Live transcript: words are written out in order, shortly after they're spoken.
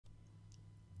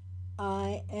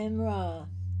I am Ra.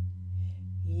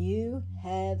 You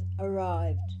have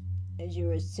arrived as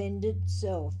your ascended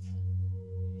self.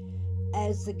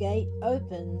 As the gate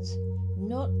opens,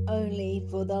 not only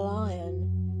for the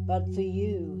lion, but for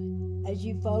you, as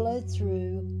you follow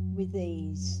through with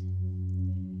ease.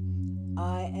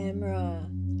 I am Ra,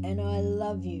 and I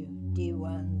love you, dear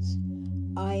ones.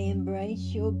 I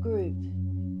embrace your group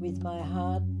with my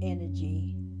heart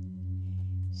energy.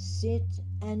 Sit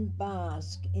and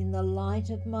bask in the light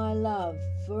of my love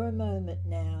for a moment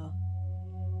now,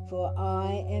 for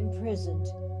I am present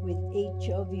with each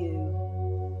of you.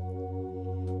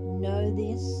 Know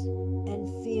this and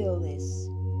feel this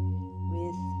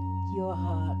with your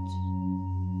heart.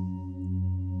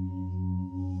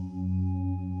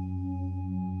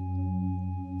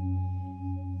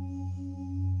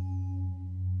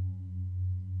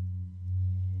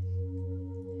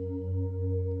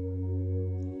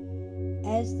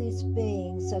 As this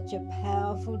being such a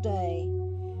powerful day,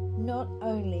 not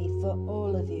only for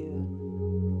all of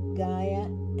you, Gaia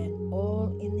and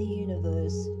all in the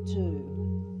universe too.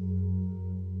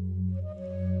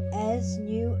 As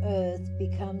New Earth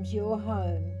becomes your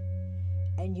home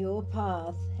and your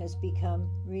path has become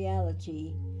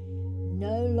reality,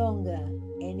 no longer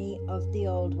any of the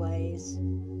old ways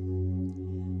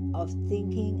of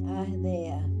thinking are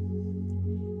there.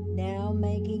 Now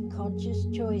making conscious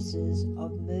choices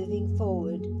of moving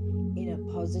forward in a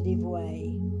positive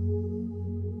way.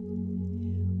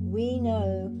 We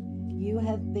know you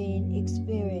have been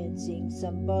experiencing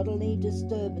some bodily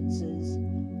disturbances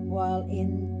while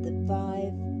in the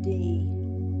 5D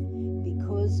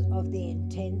because of the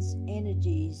intense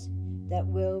energies that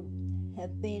will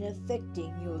have been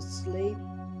affecting your sleep,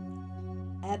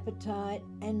 appetite,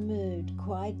 and mood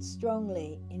quite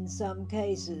strongly in some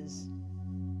cases.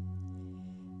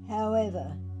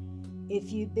 However,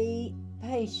 if you be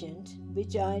patient,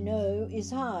 which I know is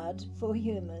hard for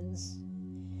humans,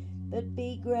 but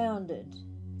be grounded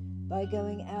by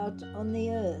going out on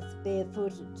the earth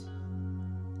barefooted.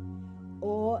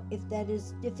 Or if that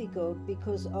is difficult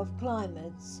because of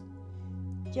climates,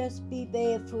 just be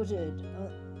barefooted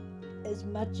as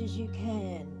much as you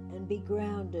can and be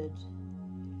grounded.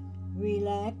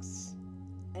 Relax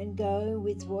and go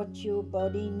with what your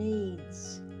body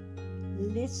needs.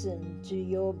 Listen to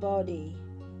your body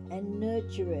and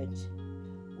nurture it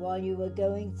while you are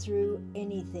going through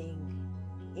anything.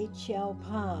 It shall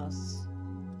pass.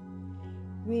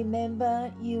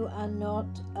 Remember, you are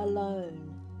not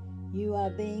alone. You are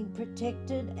being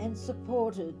protected and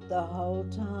supported the whole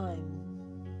time.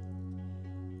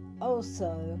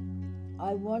 Also,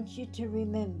 I want you to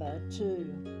remember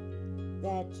too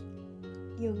that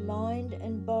your mind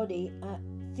and body are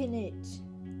finite.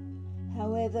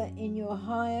 However, in your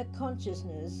higher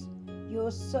consciousness,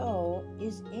 your soul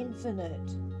is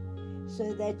infinite,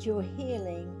 so that your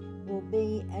healing will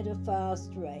be at a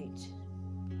fast rate.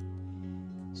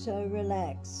 So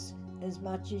relax as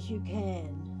much as you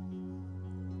can.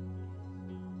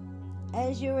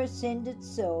 As your ascended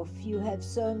self, you have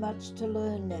so much to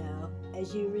learn now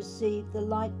as you receive the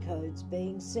light codes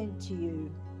being sent to you,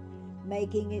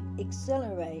 making it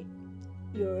accelerate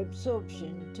your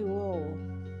absorption to all.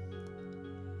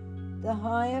 The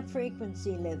higher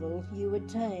frequency level you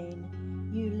attain,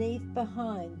 you leave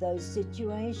behind those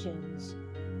situations,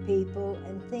 people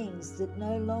and things that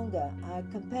no longer are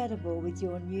compatible with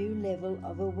your new level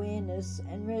of awareness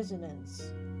and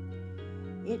resonance.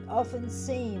 It often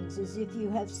seems as if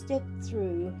you have stepped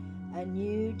through a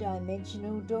new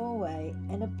dimensional doorway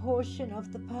and a portion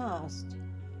of the past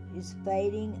is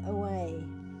fading away.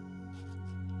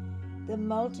 The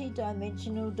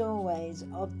multi-dimensional doorways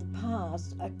of the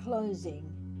past are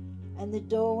closing, and the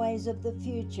doorways of the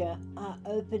future are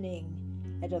opening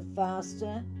at a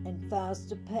faster and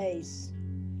faster pace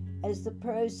as the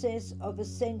process of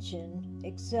ascension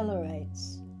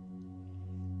accelerates.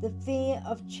 The fear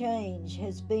of change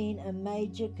has been a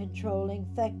major controlling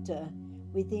factor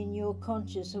within your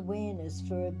conscious awareness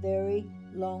for a very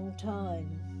long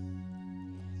time.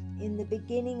 In the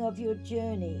beginning of your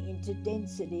journey into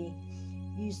density,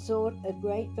 you sought a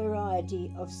great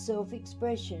variety of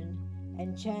self-expression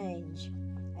and change,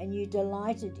 and you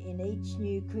delighted in each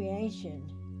new creation.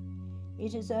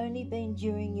 It has only been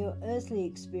during your earthly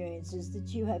experiences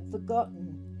that you have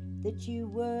forgotten that you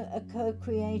were a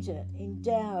co-creator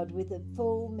endowed with a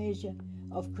full measure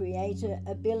of creator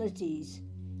abilities,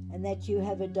 and that you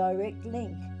have a direct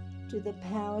link to the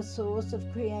power source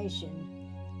of creation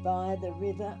via the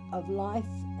river of life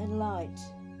and light.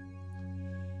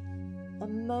 A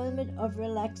moment of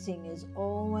relaxing is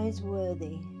always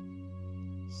worthy,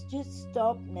 Just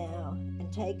stop now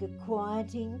and take a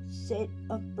quieting set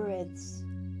of breaths,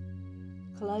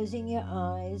 closing your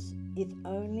eyes, if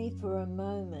only for a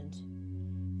moment.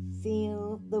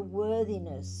 Feel the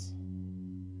worthiness.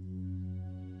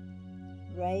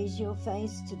 Raise your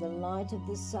face to the light of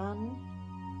the sun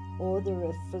or the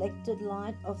reflected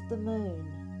light of the moon,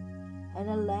 and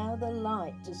allow the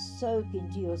light to soak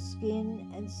into your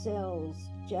skin and cells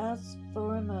just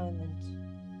for a moment.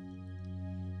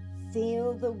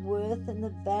 Feel the worth and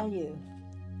the value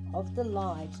of the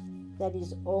light that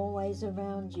is always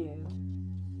around you.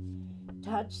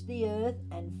 Touch the earth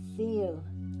and feel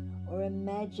or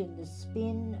imagine the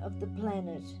spin of the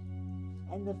planet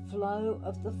and the flow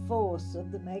of the force of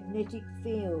the magnetic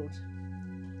field.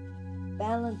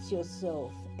 Balance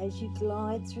yourself as you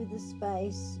glide through the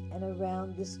space and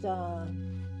around the star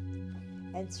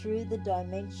and through the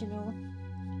dimensional,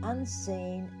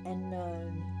 unseen and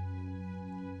known.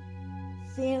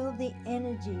 Feel the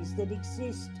energies that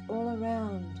exist all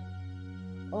around,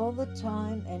 all the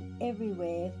time and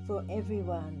everywhere for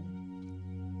everyone.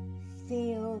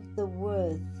 Feel the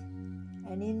worth,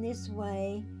 and in this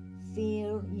way,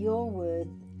 feel your worth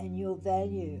and your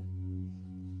value.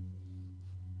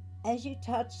 As you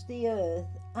touch the earth,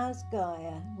 ask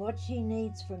Gaia what she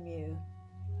needs from you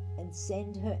and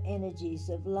send her energies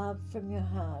of love from your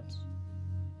heart.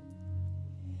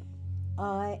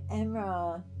 I am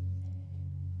Ra.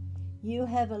 You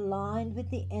have aligned with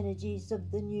the energies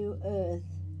of the new earth,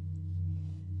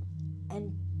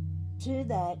 and to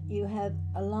that you have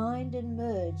aligned and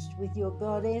merged with your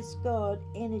goddess God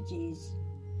energies,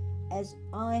 as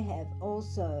I have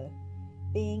also,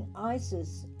 being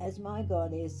Isis as my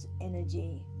goddess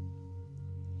energy.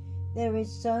 There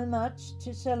is so much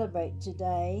to celebrate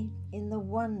today in the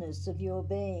oneness of your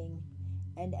being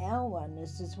and our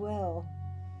oneness as well.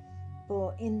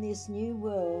 For in this new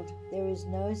world there is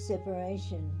no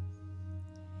separation.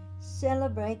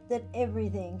 Celebrate that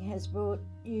everything has brought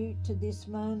you to this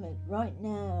moment right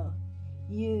now.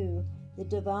 You, the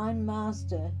Divine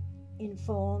Master,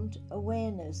 informed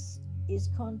awareness, is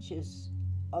conscious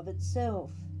of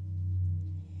itself.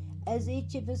 As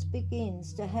each of us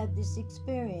begins to have this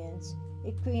experience,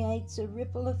 it creates a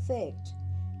ripple effect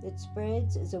that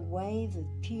spreads as a wave of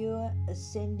pure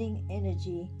ascending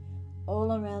energy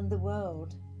all around the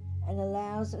world, and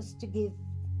allows us to give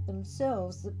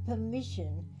themselves the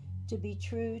permission to be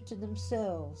true to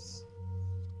themselves.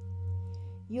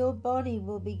 Your body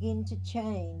will begin to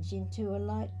change into a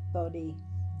light body.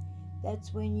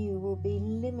 That's when you will be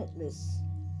limitless.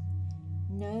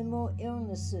 No more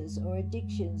illnesses or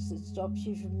addictions that stops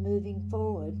you from moving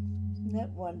forward. Isn't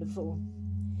that wonderful?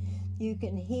 You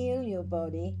can heal your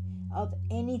body of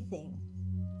anything.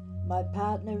 My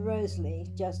partner Rosalie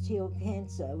just healed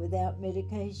cancer without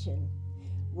medication.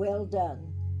 Well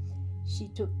done. She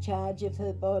took charge of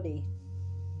her body.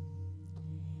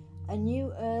 A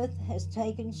new earth has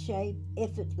taken shape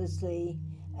effortlessly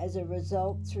as a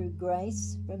result through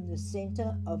grace from the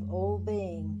center of all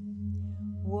being.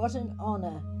 What an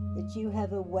honor that you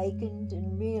have awakened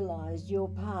and realized your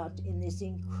part in this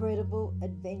incredible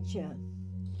adventure.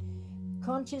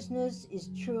 Consciousness is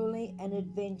truly an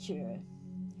adventurer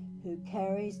who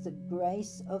carries the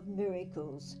grace of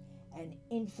miracles and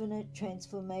infinite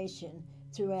transformation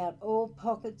throughout all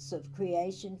pockets of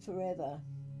creation forever.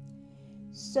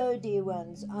 So, dear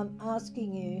ones, I'm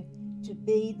asking you to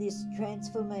be this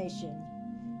transformation,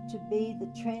 to be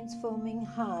the transforming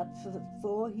heart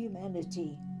for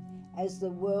humanity as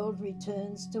the world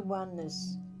returns to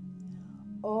oneness.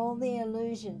 All the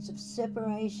illusions of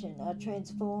separation are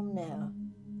transformed now.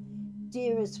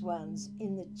 Dearest ones,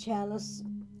 in the chalice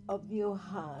of your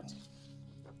heart.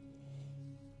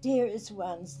 Dearest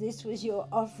ones, this was your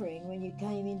offering when you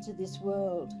came into this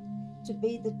world, to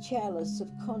be the chalice of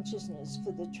consciousness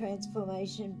for the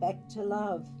transformation back to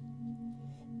love.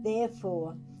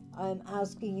 Therefore, I am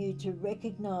asking you to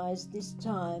recognize this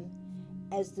time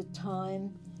as the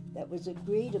time that was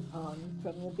agreed upon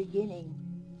from the beginning.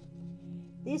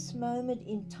 This moment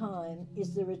in time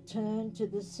is the return to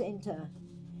the center,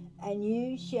 and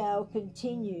you shall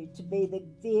continue to be the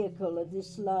vehicle of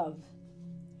this love.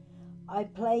 I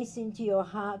place into your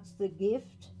hearts the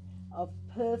gift of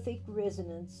perfect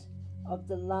resonance of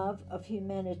the love of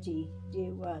humanity,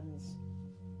 dear ones.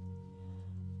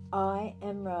 I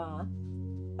am Ra,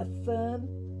 affirm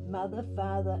Mother,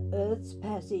 Father, Earth's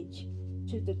passage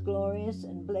to the glorious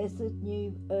and blessed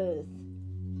new Earth.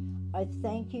 I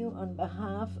thank you on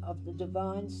behalf of the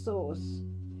Divine Source.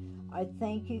 I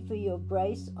thank you for your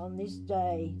grace on this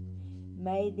day.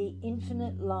 May the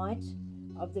infinite light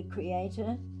of the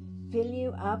Creator fill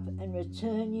you up and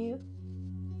return you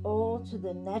all to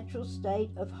the natural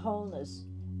state of wholeness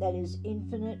that is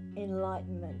infinite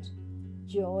enlightenment,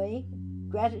 joy,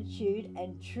 gratitude,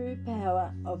 and true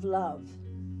power of love.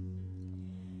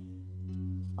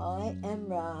 I am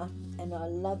Ra, and I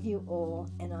love you all,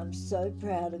 and I'm so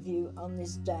proud of you on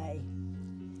this day.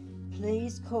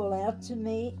 Please call out to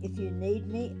me if you need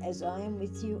me, as I am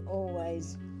with you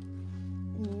always.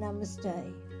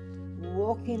 Namaste.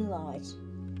 Walk in light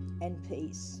and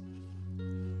peace.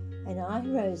 And I,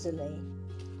 Rosalie,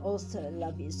 also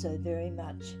love you so very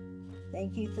much.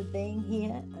 Thank you for being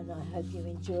here, and I hope you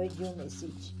enjoyed your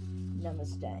message.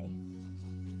 Namaste.